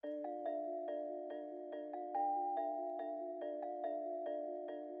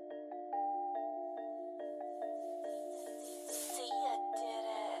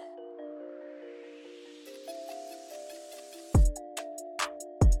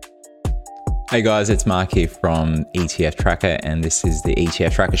Hey guys, it's Mark here from ETF Tracker, and this is the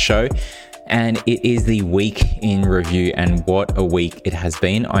ETF Tracker show. And it is the week in review, and what a week it has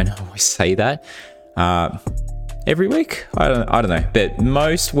been. I know I say that every week. I don't know, but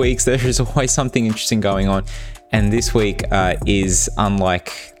most weeks there is always something interesting going on. And this week is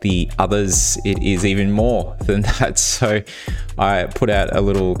unlike the others. It is even more than that. So I put out a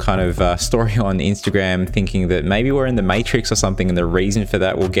little kind of story on Instagram thinking that maybe we're in the Matrix or something. And the reason for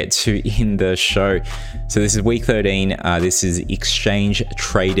that we'll get to in the show. So this is week 13. This is Exchange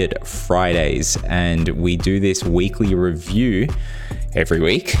Traded Fridays. And we do this weekly review every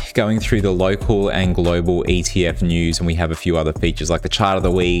week, going through the local and global ETF news, and we have a few other features like the chart of the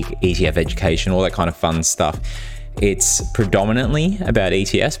week, ETF education, all that kind of fun stuff. It's predominantly about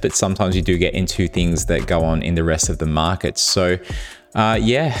ETFs, but sometimes you do get into things that go on in the rest of the market. So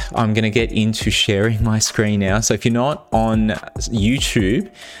I'm going to get into sharing my screen now. So if you're not on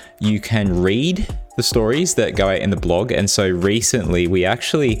YouTube, you can read the stories that go out in the blog. And so recently we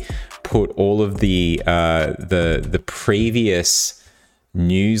actually put all of the previous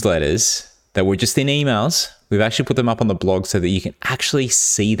newsletters that were just in emails. We've actually put them up on the blog so that you can actually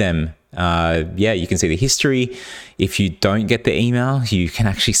see them. You can see the history. If you don't get the email, you can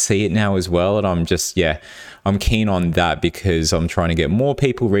actually see it now as well. And I'm keen on that because I'm trying to get more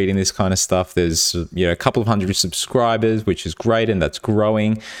people reading this kind of stuff. There's a couple of hundred subscribers, which is great, and that's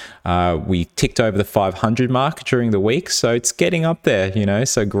growing. We ticked over the 500 mark during the week, so it's getting up there,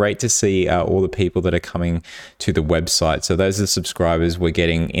 so great to see all the people that are coming to the website. So those are the subscribers. We're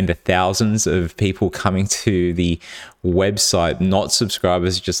getting in the thousands of people coming to the website, not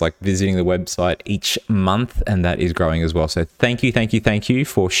subscribers, just like visiting the website each month, and that is growing as well. So thank you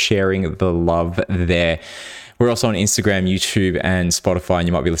for sharing the love there. We're also on Instagram, YouTube, and Spotify, and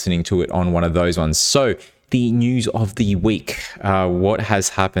you might be listening to it on one of those ones. So the news of the week, what has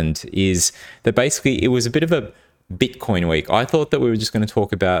happened is that basically it was a bit of a Bitcoin week. I thought that we were just going to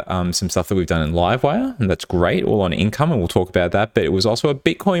talk about some stuff that we've done in Livewire, and that's great, all on income, and we'll talk about that. But it was also a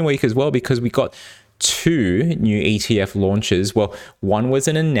Bitcoin week as well because we got 2 new ETF launches. Well, one was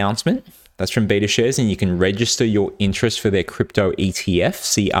an announcement. That's from BetaShares, and you can register your interest for their crypto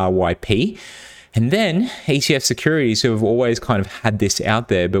ETF, CRYP. And then ETF Securities, who have always kind of had this out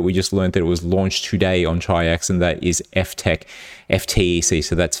there, but we just learned that it was launched today on Chi-X, and that is FTEC.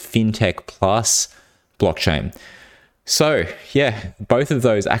 So that's FinTech plus blockchain. So both of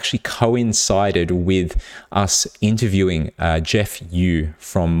those actually coincided with us interviewing Jeff Yu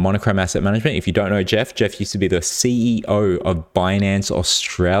from Monochrome Asset Management. If you don't know Jeff used to be the CEO of Binance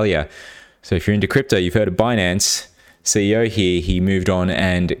Australia. So if you're into crypto, you've heard of Binance. CEO here, he moved on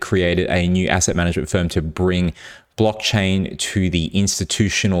and created a new asset management firm to bring blockchain to the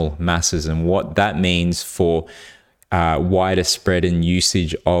institutional masses. And what that means for wider spread and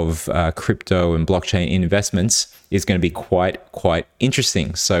usage of crypto and blockchain investments is going to be quite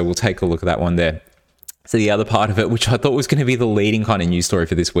interesting. So we'll take a look at that one there. So the other part of it, which I thought was going to be the leading kind of news story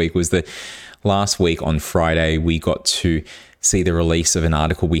for this week, was that last week on Friday, we got to see the release of an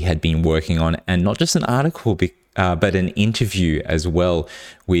article we had been working on, and not just an article, but an interview as well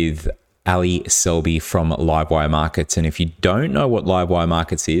with Ali Selby from Livewire Markets. And if you don't know what Livewire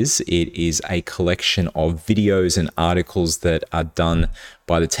Markets is, it is a collection of videos and articles that are done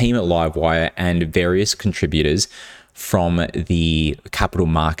by the team at Livewire and various contributors from the capital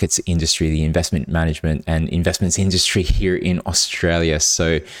markets industry, the investment management and investments industry here in Australia.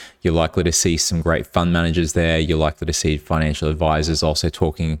 So you're likely to see some great fund managers there. You're likely to see financial advisors also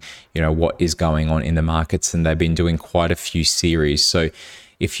talking, what is going on in the markets. And they've been doing quite a few series. So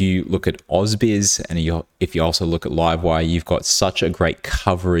if you look at AusBiz and if you also look at Livewire, you've got such a great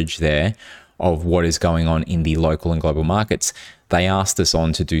coverage there of what is going on in the local and global markets. They asked us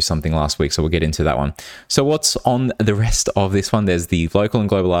on to do something last week, so we'll get into that one. So what's on the rest of this one? There's the local and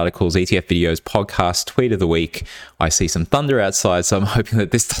global articles, ETF videos, podcast, tweet of the week. I see some thunder outside, so I'm hoping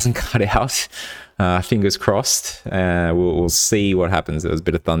that this doesn't cut out. Fingers crossed. We'll see what happens. There was a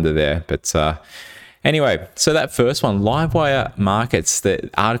bit of thunder there, but anyway, so that first one, Livewire Markets, the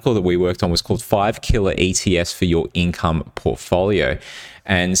article that we worked on was called 5 Killer ETFs for Your Income Portfolio.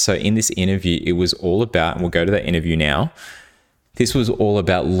 And so in this interview, it was all about, and we'll go to that interview now, this was all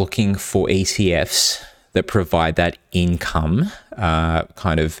about looking for ETFs that provide that income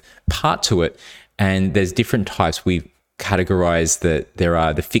kind of part to it. And there's different types. We've categorized that there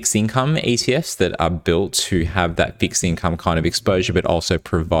are the fixed income ETFs that are built to have that fixed income kind of exposure, but also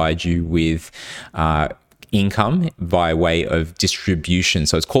provide you with income by way of distribution.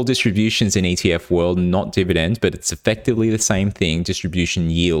 So it's called distributions in ETF world, not dividends, but it's effectively the same thing, distribution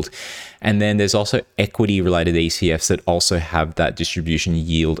yield. And then there's also equity related ETFs that also have that distribution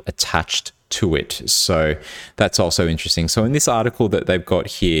yield attached to it. So that's also interesting. So in this article that they've got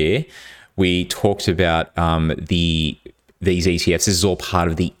here, we talked about these ETFs. This is all part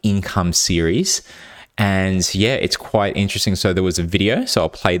of the income series. And yeah, it's quite interesting. So there was a video, so I'll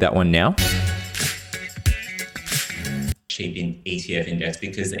play that one now. Cheap in ETF index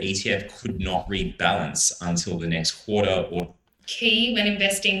because the ETF could not rebalance until the next quarter. Or key when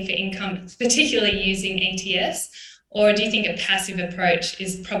investing for income, particularly using ETFs? Or do you think a passive approach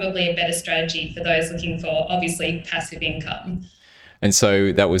is probably a better strategy for those looking for obviously passive income? And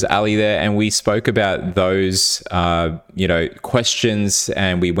so that was Ali there, and we spoke about those, questions,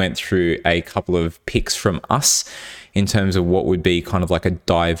 and we went through a couple of picks from us in terms of what would be kind of like a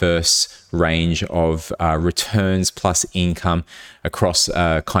diverse range of returns plus income across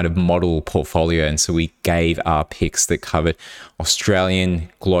a kind of model portfolio. And so we gave our picks that covered Australian,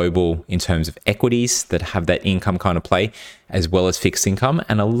 global in terms of equities that have that income kind of play, as well as fixed income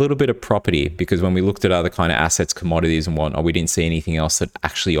and a little bit of property, because when we looked at other kind of assets, commodities and whatnot, we didn't see anything else that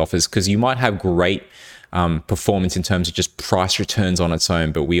actually offers, because you might have great performance in terms of just price returns on its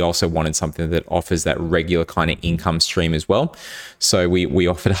own, but we also wanted something that offers that regular kind of income stream as well. So we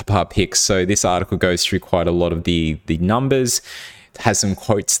offered up our picks. So this article goes through quite a lot of the numbers. It has some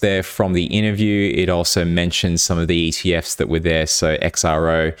quotes there from the interview. It also mentions some of the ETFs that were there. So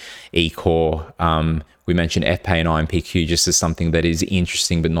XRO, eCore, we mentioned FPay and IMPQ just as something that is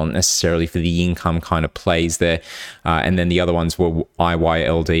interesting, but not necessarily for the income kind of plays there. And then the other ones were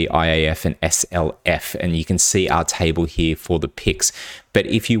IYLD, IAF, and SLF. And you can see our table here for the picks. But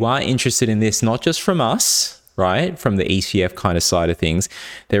if you are interested in this, not just from us, right, from the ETF kind of side of things,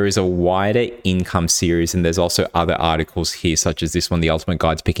 there is a wider income series, and there's also other articles here, such as this one, The Ultimate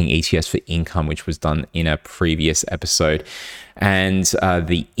Guide to Picking ETFs for Income, which was done in a previous episode. And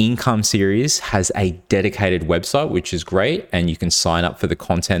the income series has a dedicated website, which is great, and you can sign up for the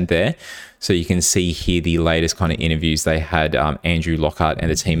content there. So you can see here the latest kind of interviews. They had Andrew Lockhart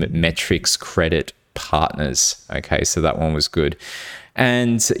and the team at Metrics Credit Partners. Okay, so that one was good.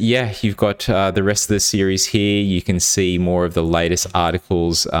 And yeah, you've got the rest of the series here. You can see more of the latest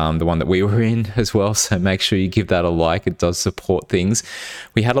articles, the one that we were in as well. So make sure you give that a like. It does support things.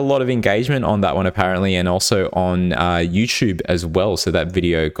 We had a lot of engagement on that one apparently, and also on YouTube as well. So that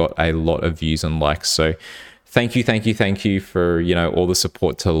video got a lot of views and likes. So thank you for, all the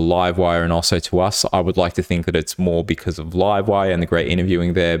support to Livewire and also to us. I would like to think that it's more because of Livewire and the great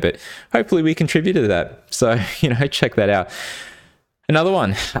interviewing there, but hopefully we contributed to that. So, check that out. Another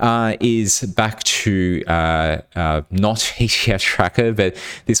one is back to not ETF Tracker, but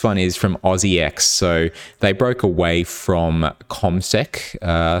this one is from AussieX. So they broke away from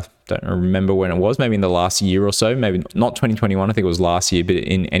CommSec. Don't remember when it was, maybe in the last year or so, maybe not 2021, I think it was last year, but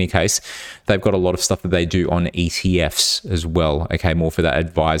in any case, they've got a lot of stuff that they do on ETFs as well, okay, more for that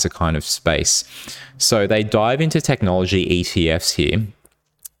advisor kind of space. So they dive into technology ETFs here,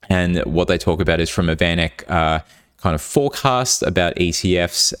 and what they talk about is from a VanEck kind of forecast about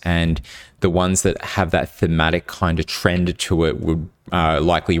ETFs, and the ones that have that thematic kind of trend to it would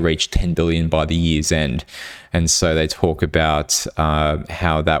likely reach 10 billion by the year's end. And so they talk about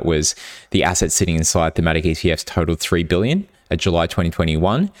how that was the assets sitting inside thematic ETFs totaled 3 billion at July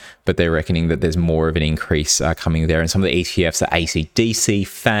 2021, but they're reckoning that there's more of an increase coming there. And some of the ETFs are ACDC,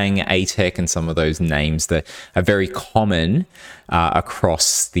 FANG, ATEC, and some of those names that are very common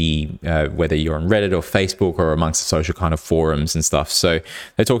across the, whether you're on Reddit or Facebook or amongst the social kind of forums and stuff. So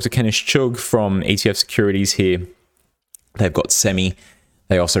they talked to Kenneth Chug from ETF Securities here. They've got SEMI.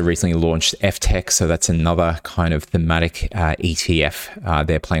 They also recently launched FTech, so that's another kind of thematic ETF.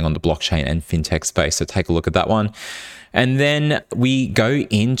 They're playing on the blockchain and fintech space, so take a look at that one. And then we go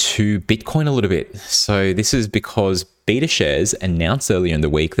into Bitcoin a little bit. So this is because BetaShares announced earlier in the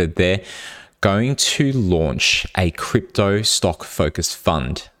week that they're going to launch a crypto stock focused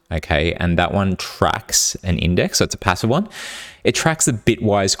fund. Okay, and that one tracks an index, so it's a passive one. It tracks the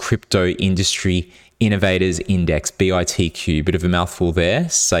Bitwise Crypto Industry Innovators Index, BITQ, bit of a mouthful there,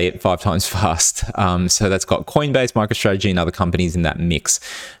 say it 5 times fast. So that's got Coinbase, MicroStrategy, and other companies in that mix.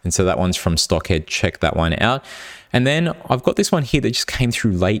 And so that one's from Stockhead, check that one out. And then I've got this one here that just came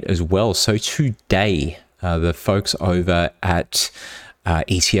through late as well. So today, the folks over at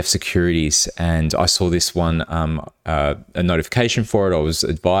ETF Securities, and I saw this one, a notification for it. I was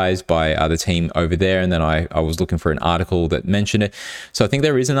advised by the team over there, and then I was looking for an article that mentioned it. So I think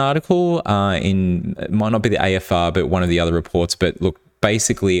there is an article it might not be the AFR, but one of the other reports. But look,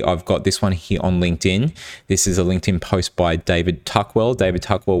 basically, I've got this one here on LinkedIn. This is a LinkedIn post by David Tuckwell. David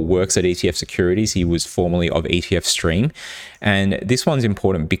Tuckwell works at ETF Securities. He was formerly of ETF Stream. And this one's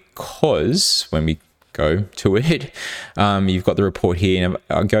important because when we go to it. You've got the report here. And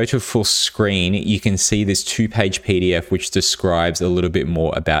I'll go to a full screen. You can see this 2-page PDF which describes a little bit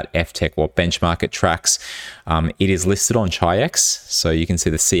more about FTech, what benchmark it tracks. It is listed on Chi-X, so you can see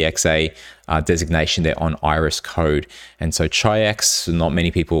the CXA designation there on Iris Code. And so Chi-X, not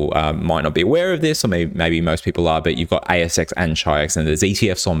many people might not be aware of this, or maybe most people are, but you've got ASX and Chi-X, and there's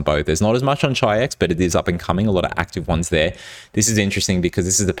ETFs on both. There's not as much on Chi-X, but it is up and coming, a lot of active ones there. This is interesting because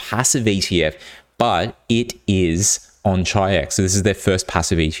this is a passive ETF, but it is on Chi-X. So this is their first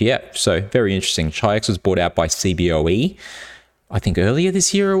passive ETF. So very interesting. Chi-X was bought out by CBOE, I think earlier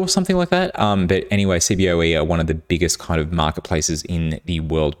this year or something like that. But anyway, CBOE are one of the biggest kind of marketplaces in the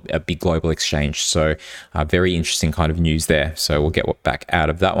world, a big global exchange. So very interesting kind of news there. So we'll get back out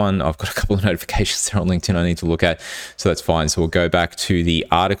of that one. I've got a couple of notifications there on LinkedIn I need to look at. So that's fine. So we'll go back to the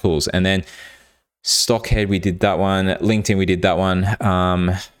articles, and then Stockhead, we did that one. LinkedIn, we did that one.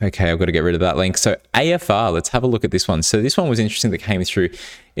 Okay, I've got to get rid of that link. So AFR, let's have a look at this one. So this one was interesting that came through.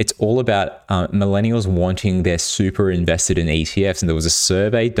 It's all about millennials wanting their super invested in ETFs. And there was a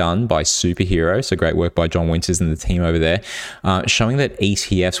survey done by Superhero, so great work by John Winters and the team over there, showing that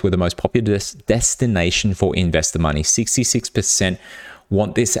ETFs were the most popular destination for investor money. 66%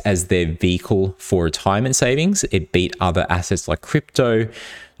 want this as their vehicle for retirement savings. It beat other assets like crypto,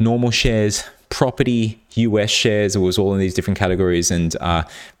 normal shares, property, US shares. It was all in these different categories, and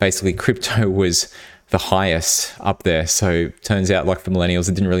basically crypto was the highest up there. So turns out, like for millennials,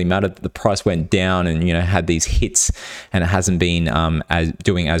 it didn't really matter. The price went down and, you know, had these hits, and it hasn't been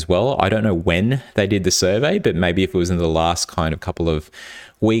doing as well. I don't know when they did the survey, but maybe if it was in the last kind of couple of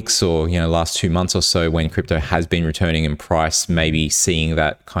weeks, or, you know, last 2 months or so, when crypto has been returning in price, maybe seeing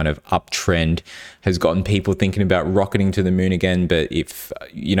that kind of uptrend has gotten people thinking about rocketing to the moon again. But if,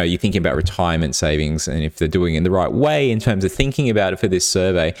 you know, you're thinking about retirement savings, and if they're doing it in the right way in terms of thinking about it for this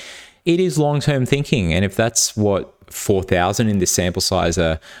survey, it is long-term thinking. And if that's what 4,000 in this sample size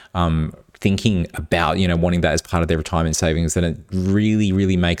are thinking about, you know, wanting that as part of their retirement savings, then it really,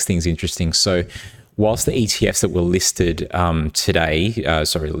 really makes things interesting. So whilst the ETFs that were listed today,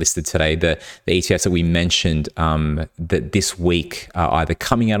 the ETFs that we mentioned that this week are either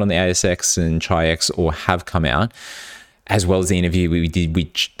coming out on the ASX and Chi-X or have come out, as well as the interview we did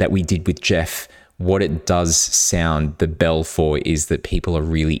with Jeff, what it does sound the bell for is that people are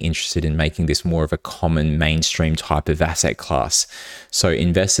really interested in making this more of a common mainstream type of asset class. So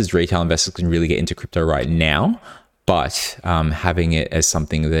retail investors can really get into crypto right now, but having it as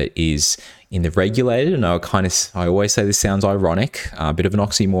something that is in the regulated, and I always say this sounds ironic, a bit of an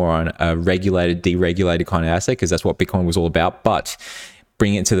oxymoron, a regulated, deregulated kind of asset, because that's what Bitcoin was all about, but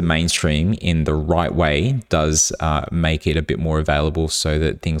bringing it to the mainstream in the right way does make it a bit more available, so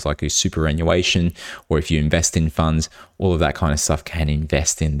that things like your superannuation, or if you invest in funds, all of that kind of stuff can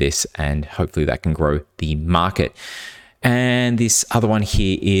invest in this, and hopefully that can grow the market. And this other one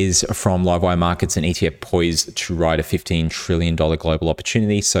here is from Livewire Markets, an ETF poised to ride a $15 trillion global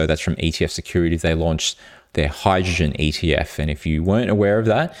opportunity. So that's from ETF Securities. They launched their hydrogen ETF. And if you weren't aware of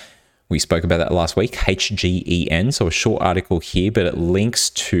that, we spoke about that last week, HGEN. So a short article here, but it links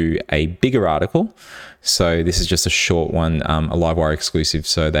to a bigger article. So this is just a short one, a Livewire exclusive.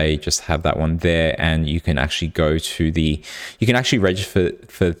 So they just have that one there, and you can actually register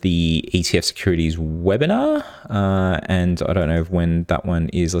for the ETF Securities webinar. And I don't know when that one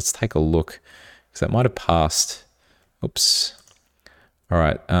is. Let's take a look, because that might have passed. Oops. All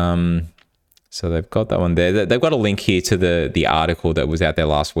right. So they've got that one there. They've got a link here to the article that was out there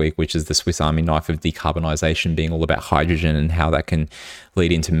last week, which is the Swiss Army knife of decarbonization, being all about hydrogen and how that can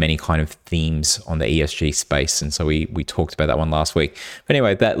lead into many kind of themes on the ESG space. And so we talked about that one last week. But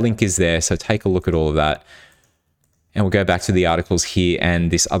anyway, that link is there. So take a look at all of that. And we'll go back to the articles here. And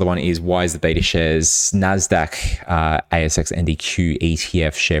this other one is, why is the BetaShares NASDAQ ASX NDQ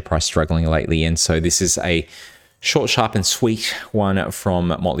ETF share price struggling lately? And so this is a short, sharp, and sweet one from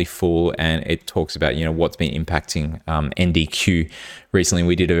Motley Fool, and it talks about, you know, what's been impacting NDQ recently.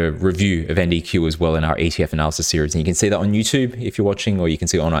 We did a review of NDQ as well in our ETF analysis series, and you can see that on YouTube if you're watching, or you can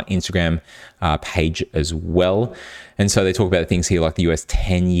see it on our Instagram page as well. And so they talk about things here like the US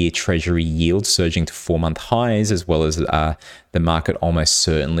 10-year Treasury yield surging to 4-month highs, as well as the market almost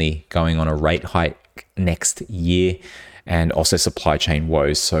certainly going on a rate hike next year, and also supply chain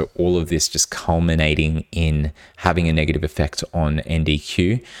woes. So all of this just culminating in having a negative effect on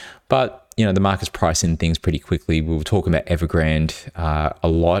NDQ. But, you know, the market's pricing things pretty quickly. We were talking about Evergrande a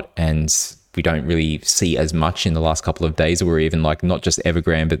lot, and we don't really see as much in the last couple of days, or even like not just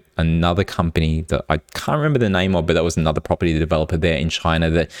Evergrande, but another company that I can't remember the name of, but that was another property developer there in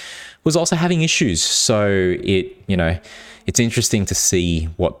China that was also having issues. So it's interesting to see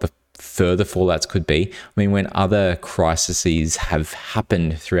what the further fallouts could be. I mean, when other crises have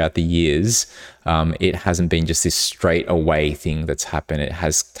happened throughout the years, it hasn't been just this straight away thing that's happened. It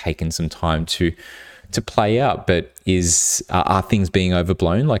has taken some time to play out. But are things being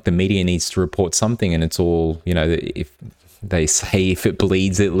overblown? Like, the media needs to report something, and it's all, if they say if it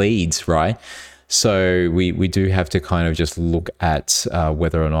bleeds, it leads, right? So we do have to kind of just look at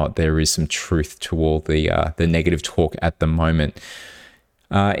whether or not there is some truth to all the negative talk at the moment.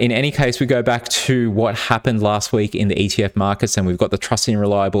 In any case, we go back to what happened last week in the ETF markets, and we've got the Trusted and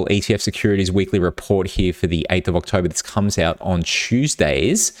Reliable ETF Securities Weekly Report here for the 8th of October. This comes out on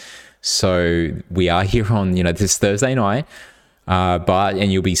Tuesdays. So we are here on, this Thursday night,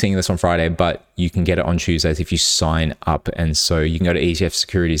 and you'll be seeing this on Friday, but you can get it on Tuesdays if you sign up. And so you can go to ETF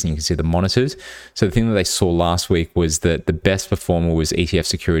Securities and you can see the monitors. So the thing that they saw last week was that the best performer was ETF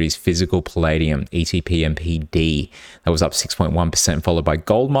Securities Physical Palladium, ETP-MPD. That was up 6.1%, followed by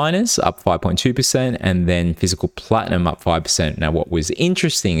Gold Miners up 5.2%, and then Physical Platinum up 5%. Now, what was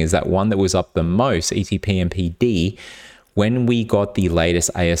interesting is that one that was up the most, ETP-MPD, when we got the latest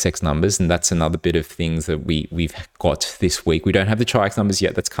ASX numbers, and that's another bit of things that we've got this week. We don't have the Chi-X numbers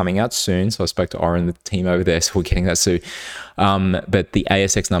yet. That's coming out soon. So I spoke to Oren, the team over there, so we're getting that soon. But the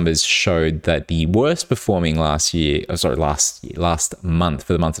ASX numbers showed that the worst performing last month,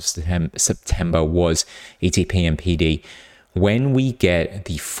 for the month of September, was ETP-MPD. When we get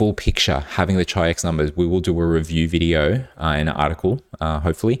the full picture, having the Chi-X numbers, we will do a review video and an article,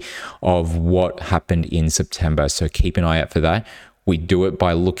 hopefully, of what happened in September. So keep an eye out for that. We do it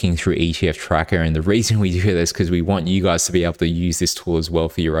by looking through ETF Tracker. And the reason we do this is because we want you guys to be able to use this tool as well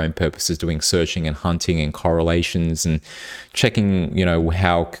for your own purposes, doing searching and hunting and correlations and checking,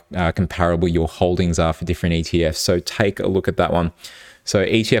 how comparable your holdings are for different ETFs. So take a look at that one. So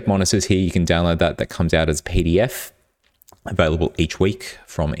ETF monitors here, you can download that. That comes out as a PDF. Available each week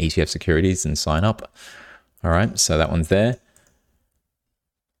from ETF Securities, and sign up. All right, so that one's there.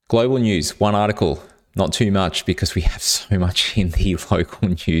 Global news, one article, not too much because we have so much in the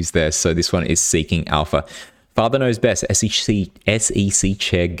local news there. So this one is Seeking Alpha. Father knows best. SEC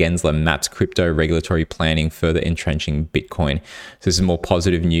Chair Gensler maps crypto regulatory planning, further entrenching Bitcoin. So this is more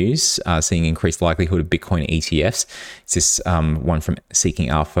positive news, seeing increased likelihood of Bitcoin ETFs. It's this one from Seeking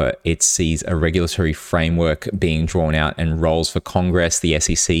Alpha. It sees a regulatory framework being drawn out and roles for Congress, the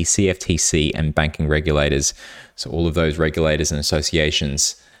SEC, CFTC, and banking regulators. So all of those regulators and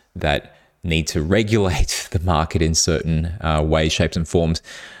associations that need to regulate the market in certain ways, shapes, and forms.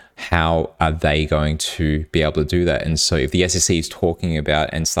 How are they going to be able to do that? And so if the SEC is talking about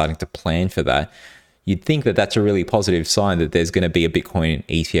and starting to plan for that, you'd think that that's a really positive sign that there's going to be a Bitcoin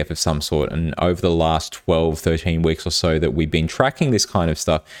ETF of some sort. And over the last 12, 13 weeks or so that we've been tracking this kind of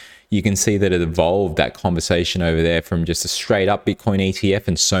stuff, you can see that it evolved, that conversation over there, from just a straight up Bitcoin ETF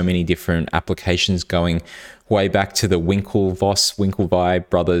and so many different applications going way back to the Winklevi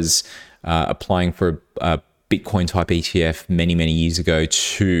brothers applying for a Bitcoin type ETF many, many years ago,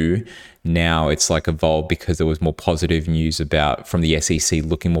 to now it's like evolved because there was more positive news from the SEC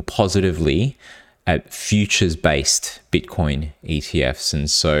looking more positively at futures based Bitcoin ETFs. And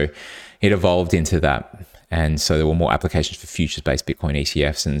so it evolved into that. And so there were more applications for futures based Bitcoin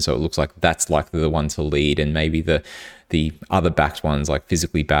ETFs. And so it looks like that's likely the one to lead, and maybe the other backed ones, like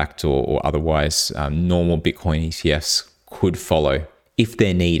physically backed or otherwise normal Bitcoin ETFs, could follow if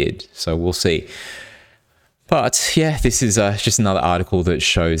they're needed. So we'll see. But yeah, this is just another article that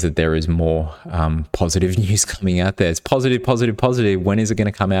shows that there is more positive news coming out there. It's positive. When is it going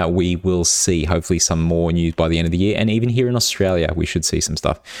to come out? We will see. Hopefully some more news by the end of the year. And even here in Australia, we should see some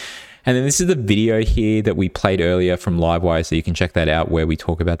stuff. And then this is the video here that we played earlier from Livewire, so you can check that out, where we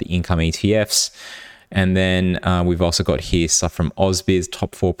talk about the income ETFs. And then we've also got here stuff from AusBiz,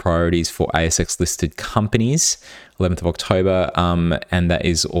 top 4 priorities for ASX listed companies, 11th of October. And that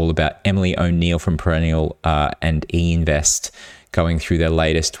is all about Emily O'Neill from Perennial and eInvest going through their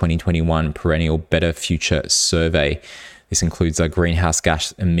latest 2021 Perennial Better Future survey. This includes greenhouse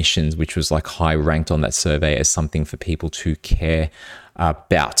gas emissions, which was high ranked on that survey as something for people to care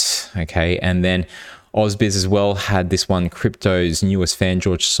about. Okay. And then AusBiz as well had this one, crypto's newest fan,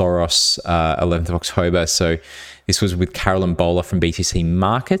 George Soros, 11th of October. So this was with Carolyn Bowler from BTC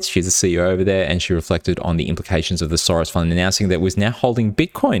Markets. She's the CEO over there, and she reflected on the implications of the Soros fund, announcing that it was now holding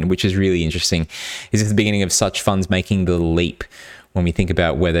Bitcoin, which is really interesting. Is this the beginning of such funds making the leap? when we think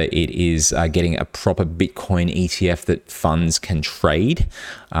about whether it is getting a proper Bitcoin ETF that funds can trade,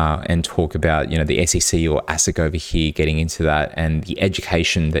 and talk about, the SEC or ASIC over here, getting into that, and the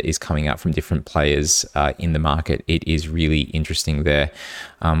education that is coming out from different players in the market. It is really interesting there.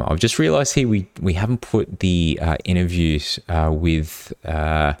 I've just realized here we haven't put the interviews with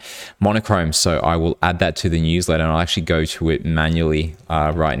Monochrome, so I will add that to the newsletter, and I'll actually go to it manually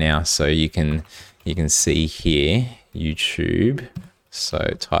right now, so you can see here, YouTube.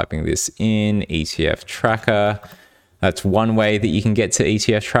 So typing this in, ETF tracker. That's one way that you can get to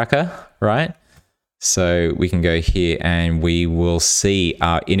ETF tracker, right? So we can go here and we will see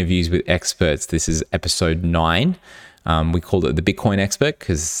our interviews with experts. This is episode 9. We called it the Bitcoin expert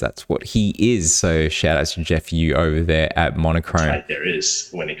because that's what he is. So shout out to Jeff Yu over there at Monochrome. Right, there is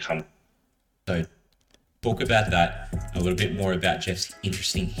when it comes. So talk about that, a little bit more about Jeff's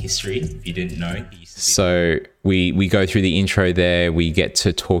interesting history, if you didn't know. So we go through the intro there, we get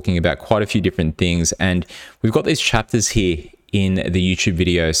to talking about quite a few different things, and we've got these chapters here in the YouTube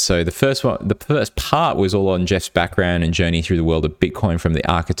video. So the first part was all on Jeff's background and journey through the world of Bitcoin, from the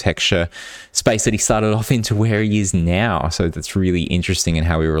architecture space that he started off into where he is now. So that's really interesting, and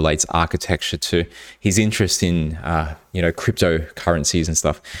how he relates architecture to his interest in cryptocurrencies and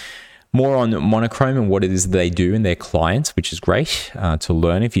stuff. More on Monochrome and what it is they do and their clients, which is great to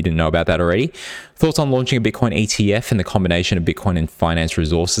learn if you didn't know about that already. Thoughts on launching a Bitcoin ETF and the combination of Bitcoin and finance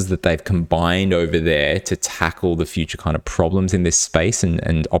resources that they've combined over there to tackle the future kind of problems in this space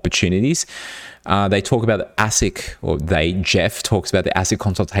and opportunities. They talk about the ASIC, Jeff talks about the ASIC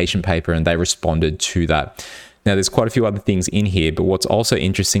consultation paper, and they responded to that. Now, there's quite a few other things in here, but what's also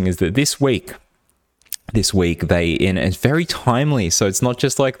interesting is that this week and it's very timely. So it's not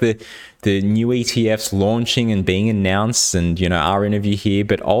just like the new ETFs launching and being announced and, our interview here,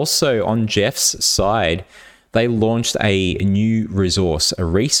 but also on Jeff's side, they launched a new resource, a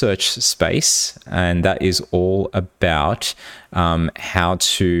research space, and that is all about how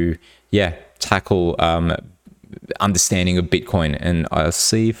to, tackle understanding of Bitcoin. And I'll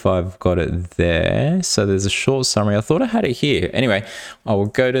see if I've got it there. So there's a short summary. I thought I had it here. Anyway, I will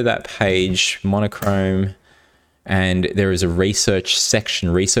go to that page, Monochrome, and there is a research section,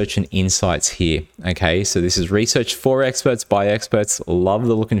 research and insights here. Okay, so this is research for experts by experts. Love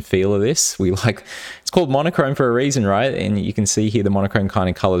the look and feel of this. It's called Monochrome for a reason, right? And you can see here the monochrome kind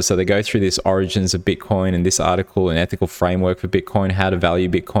of colors. So they go through this origins of Bitcoin and this article, an ethical framework for Bitcoin, how to value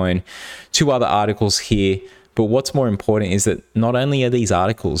Bitcoin, 2 other articles here. But what's more important is that not only are these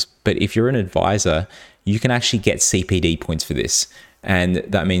articles, but if you're an advisor, you can actually get CPD points for this. And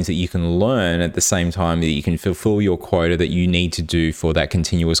that means that you can learn at the same time that you can fulfill your quota that you need to do for that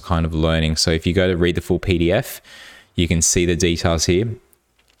continuous kind of learning. So if you go to read the full PDF, you can see the details here.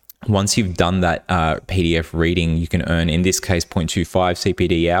 Once you've done that PDF reading, you can earn, in this case, 0.25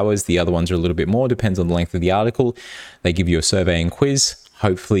 CPD hours. The other ones are a little bit more, depends on the length of the article. They give you a survey and quiz.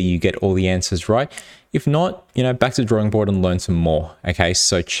 Hopefully you get all the answers right. If not, back to the drawing board and learn some more. Okay,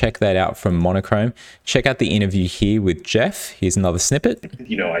 so check that out from Monochrome. Check out the interview here with Jeff. Here's another snippet.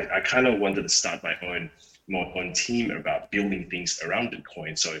 I kind of wanted to start my own team about building things around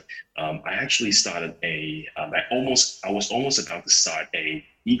Bitcoin. So I actually started I was almost about to start a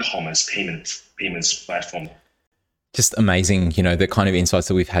e-commerce payments platform. Just amazing, the kind of insights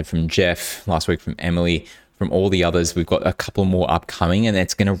that we've had from Jeff last week, from Emily, from all the others. We've got a couple more upcoming, and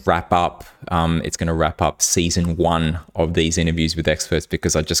it's going to wrap up. It's going to wrap up season 1 of these interviews with experts,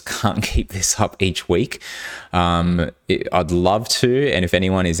 because I just can't keep this up each week. I'd love to, and if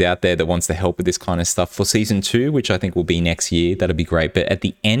anyone is out there that wants to help with this kind of stuff for season 2, which I think will be next year, that'll be great. But at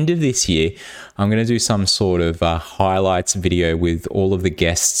the end of this year, I'm going to do some sort of highlights video with all of the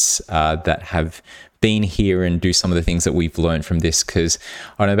guests that have been here, and do some of the things that we've learned from this. Because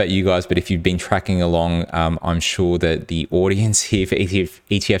I don't know about you guys, but if you've been tracking along, I'm sure that the audience here for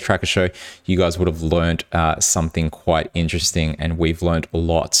ETF Tracker Show, you guys would have learned something quite interesting, and we've learned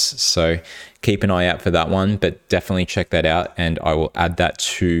lots. So keep an eye out for that one, but definitely check that out, and I will add that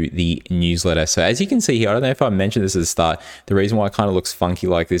to the newsletter. So as you can see here, I don't know if I mentioned this at the start, the reason why it kind of looks funky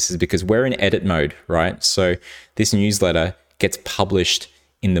like this is because we're in edit mode, right? So this newsletter gets published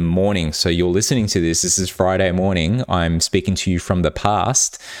in the morning. So you're listening to this is Friday morning. I'm speaking to you from the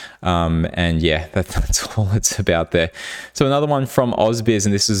past. And yeah, that's all it's about there. So another one from AusBiz,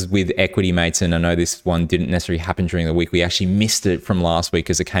 and this is with Equity Mates. And I know this one didn't necessarily happen during the week. We actually missed it from last week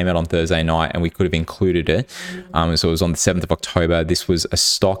because it came out on Thursday night and we could have included it. So it was on the 7th of October. This was a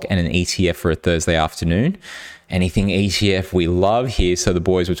stock and an ETF for a Thursday afternoon. Anything ETF we love here. So the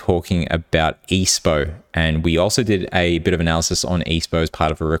boys were talking about ESPO, and we also did a bit of analysis on ESPO as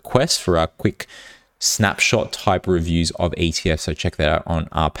part of a request for our quick snapshot type reviews of ETFs. So check that out on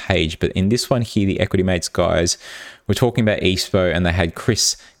our page. But in this one here, the Equity Mates guys were talking about ESPO, and they had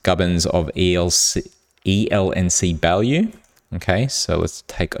Chris Gubbins of ELNC Value. Okay, so let's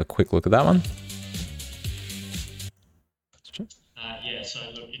take a quick look at that one. Yeah, so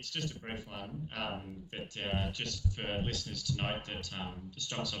look, it's just a brief one, but just for listeners to note that the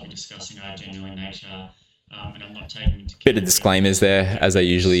stocks I'll be discussing are general in nature, and I'm not taking into bit of disclaimers there, as they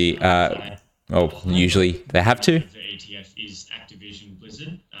usually, usually they have to. The ETF is Activision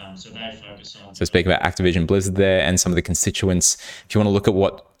Blizzard, so they focus on. So speak about Activision Blizzard there and some of the constituents. If you want to look at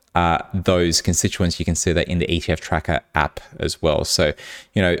what those constituents, you can see that in the ETF Tracker app as well. So,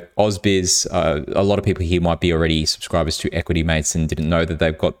 AusBiz, a lot of people here might be already subscribers to Equity Mates and didn't know that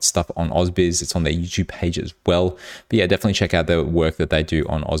they've got stuff on AusBiz. It's on their YouTube page as well. But yeah, definitely check out the work that they do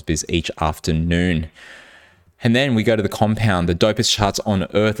on AusBiz each afternoon. And then we go to the Compound. The dopest charts on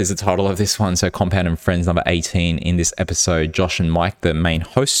earth is the title of this one. So Compound and Friends number 18 in this episode. Josh and Mike, the main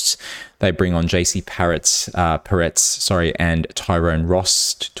hosts, they bring on JC Peretz, and Tyrone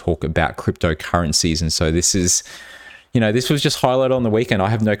Ross to talk about cryptocurrencies. And so this is, this was just highlighted on the weekend. I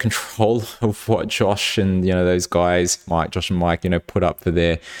have no control of what Josh and, those guys, Josh and Mike, put up for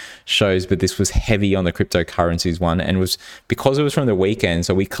their shows, but this was heavy on the cryptocurrencies one, and was because it was from the weekend.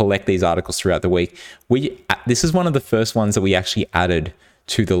 So we collect these articles throughout the week. This is one of the first ones that we actually added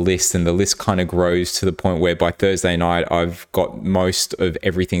to the list, and the list kind of grows to the point where by Thursday night I've got most of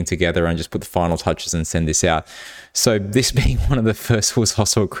everything together and just put the final touches and send this out. So this being one of the first was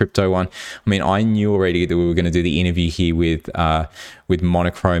also a crypto one. I mean, I knew already that we were going to do the interview here with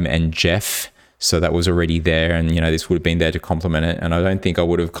Monochrome and Jeff. So that was already there, and this would have been there to complement it. And I don't think I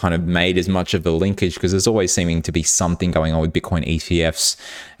would have kind of made as much of a linkage, because there's always seeming to be something going on with Bitcoin ETFs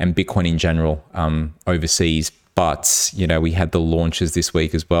and Bitcoin in general overseas. But we had the launches this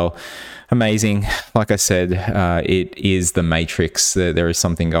week as well. Amazing. Like I said, it is the matrix. There is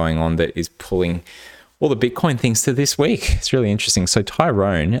something going on that is pulling all the Bitcoin things to this week. It's really interesting. So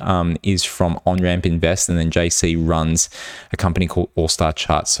Tyrone is from OnRamp Invest, and then JC runs a company called All Star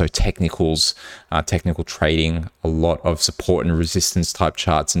Charts. So technical trading, a lot of support and resistance type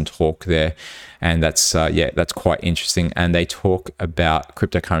charts and talk there. And that's quite interesting. And they talk about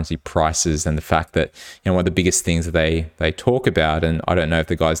cryptocurrency prices and the fact that, one of the biggest things that they talk about, and I don't know if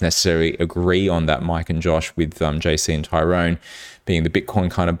the guys necessarily agree on that, Mike and Josh, with JC and Tyrone being the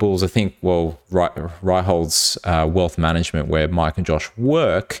Bitcoin kind of bulls. I think, Reihold's Wealth Management, where Mike and Josh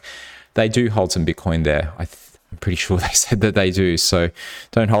work, they do hold some Bitcoin there. I'm pretty sure they said that they do. So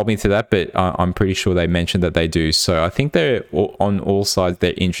don't hold me to that, but I'm pretty sure they mentioned that they do. So I think they're on all sides,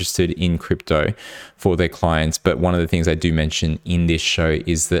 they're interested in crypto for their clients. But one of the things I do mention in this show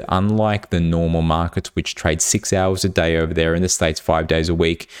is that unlike the normal markets, which trade 6 hours a day over there in the States, 5 days a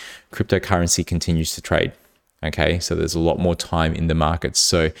week, cryptocurrency continues to trade. Okay, so there's a lot more time in the markets.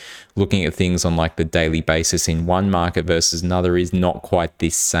 So looking at things on like the daily basis in one market versus another is not quite the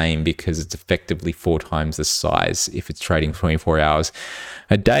same, because it's effectively 4 times the size if it's trading 24 hours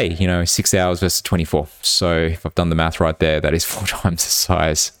a day, 6 hours versus 24. So if I've done the math right there, that is 4 times the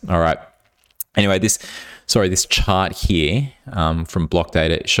size. All right. Anyway, this chart here from Block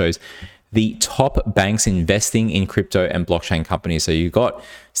Data shows the top banks investing in crypto and blockchain companies. So you've got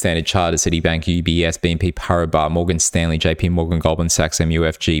Standard Chartered, Citibank, UBS, BNP Paribas, Morgan Stanley, JP Morgan, Goldman Sachs,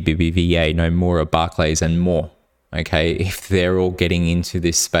 MUFG, BBVA, Nomura, Barclays, and more. Okay, if they're all getting into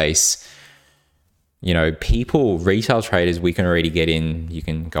this space, retail traders, we can already get in. You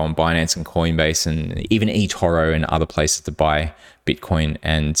can go on Binance and Coinbase and even eToro and other places to buy Bitcoin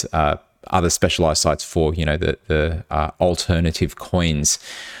and other specialized sites for, the alternative coins.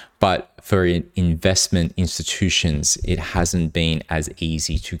 But for investment institutions, it hasn't been as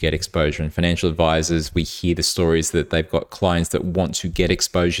easy to get exposure. And financial advisors, we hear the stories that they've got clients that want to get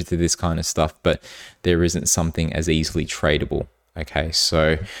exposure to this kind of stuff, but there isn't something as easily tradable. Okay,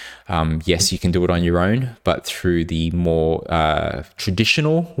 so yes, you can do it on your own, but through the more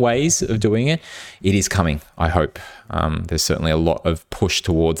traditional ways of doing it, it is coming, I hope. There's certainly a lot of push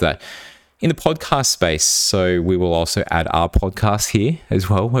towards that in the podcast space. So we will also add our podcast here as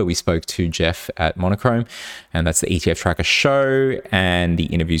well, where we spoke to Jeff at Monochrome, and that's the ETF Tracker show and the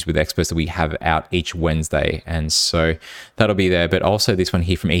interviews with experts that we have out each Wednesday. And so that'll be there. But also this one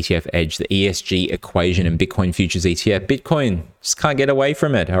here from ETF Edge, the ESG equation and Bitcoin futures ETF. Bitcoin just can't get away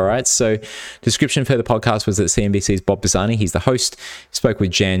from it. All right. So description for the podcast was that CNBC's Bob Pisani, he's the host, spoke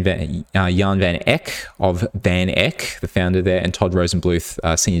with Jan Van Eck of Van Eck, the founder there, and Todd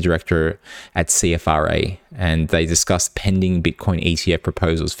Rosenbluth, senior director at CFRA, and they discussed pending Bitcoin ETF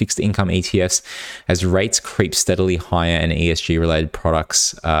proposals, fixed income ETFs, as rates creep steadily higher and ESG related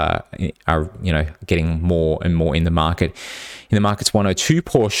products are getting more and more in the market. In the Markets 102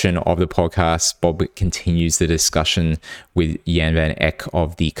 portion of the podcast, Bob continues the discussion with Jan van Eck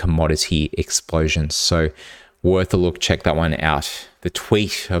of the commodity explosion. So worth a look. Check that one out. The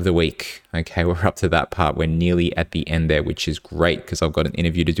tweet of the week. Okay, we're up to that part. We're nearly at the end there, which is great because I've got an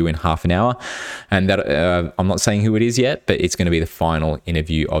interview to do in half an hour. And that I'm not saying who it is yet, but it's going to be the final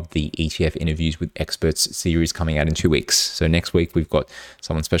interview of the ETF Interviews with Experts series coming out in 2 weeks. So next week, we've got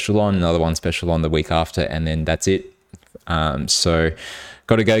someone special on, another one special on the week after, and then that's it. So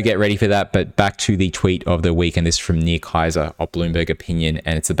got to go get ready for that. But back to the tweet of the week, and this is from Nir Kaiser of Bloomberg Opinion,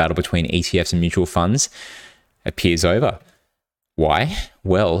 and it's the battle between ETFs and mutual funds appears over. Why?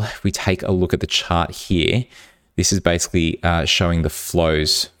 Well, if we take a look at the chart here, this is basically showing the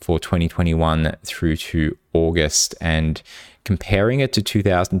flows for 2021 through to August and comparing it to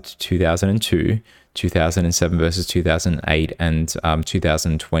 2000 to 2002, 2007 versus 2008, and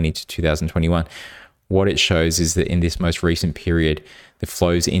 2020 to 2021. What it shows is that in this most recent period, the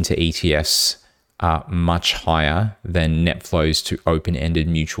flows into ETFs are much higher than net flows to open-ended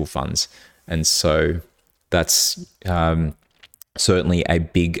mutual funds. And so that's certainly a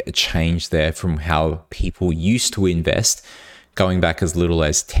big change there from how people used to invest, going back as little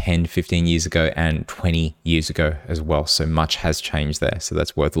as 10, 15 years ago and 20 years ago as well. So much has changed there. So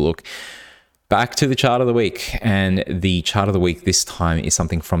that's worth a look. Back to the chart of the week, and the chart of the week this time is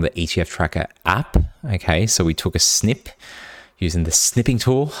something from the ETF Tracker app. Okay, so we took a snip using the snipping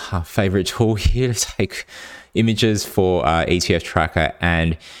tool, our favorite tool here to take images for ETF Tracker.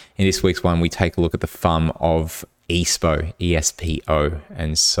 And in this week's one, we take a look at the FUM of ESPO, ESPO.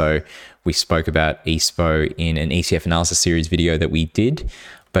 And so we spoke about ESPO in an ETF analysis series video that we did.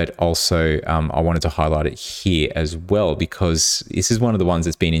 But also I wanted to highlight it here as well because this is one of the ones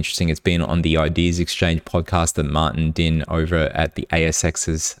that's been interesting. It's been on the Ideas Exchange podcast that Martin Din over at the ASX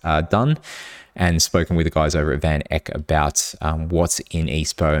has done, and spoken with the guys over at Van Eck about what's in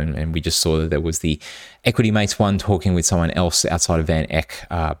ESPO. And we just saw that there was the Equity Mates one talking with someone else outside of Van Eck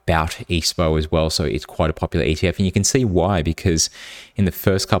about ESPO as well. So it's quite a popular ETF. And you can see why, because in the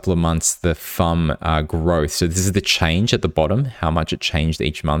first couple of months, the FUM growth, so this is the change at the bottom, how much it changed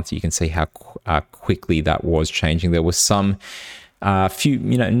each month. You can see how quickly that was changing. There was some few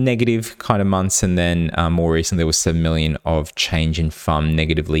negative kind of months, and then more recently there was 7 million of change in FUM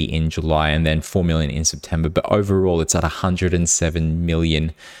negatively in July, and then 4 million in September. But overall it's at $107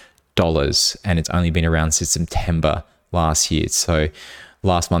 million, and it's only been around since September last year. So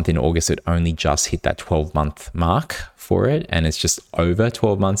last month in August it only just hit that 12-month mark for it, and it's just over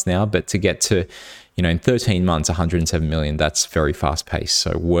 12 months now. But to get to in 13 months, 107 million, that's very fast paced.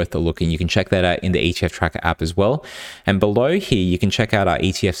 So worth a look. And you can check that out in the ETF Tracker app as well. And below here, you can check out our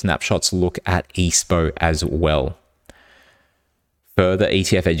ETF snapshots look at ESPO as well. Further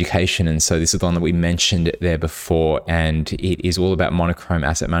ETF education. And so this is the one that we mentioned there before, and it is all about Monochrome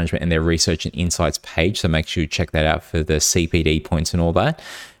Asset Management and their research and insights page. So make sure you check that out for the CPD points and all that.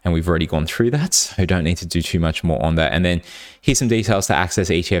 And we've already gone through that, so I don't need to do too much more on that. And then here's some details to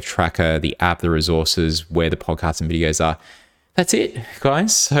access ETF Tracker, the app, the resources, where the podcasts and videos are. That's it,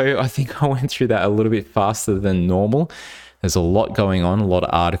 guys. So I think I went through that a little bit faster than normal. There's a lot going on, a lot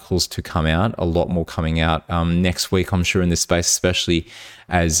of articles to come out, a lot more coming out next week, I'm sure, in this space, especially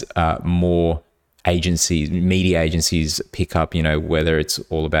as more agencies, media agencies pick up, whether it's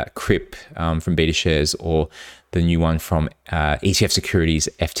all about CRIP from BetaShares or the new one from ETF Securities,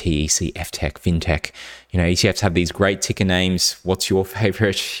 FTEC, FTech, FinTech. ETFs have these great ticker names. What's your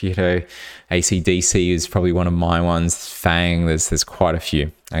favorite? ACDC is probably one of my ones. FANG, there's quite a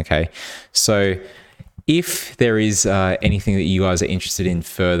few. Okay. So if there is anything that you guys are interested in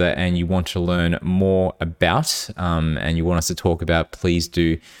further and you want to learn more about and you want us to talk about, please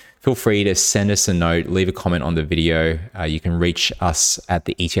do feel free to send us a note, leave a comment on the video. You can reach us at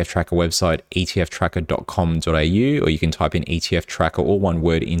the ETF Tracker website, etftracker.com.au, or you can type in ETF Tracker, all one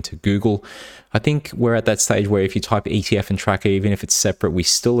word, into Google. I think we're at that stage where if you type ETF and Tracker, even if it's separate, we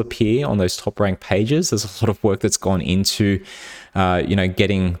still appear on those top ranked pages. There's a lot of work that's gone into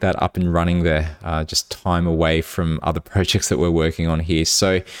getting that up and running there, just time away from other projects that we're working on here.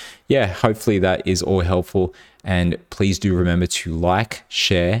 So yeah, hopefully that is all helpful. And please do remember to like,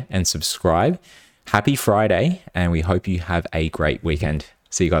 share, and subscribe. Happy Friday, and we hope you have a great weekend.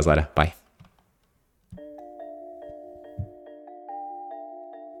 See you guys later. Bye.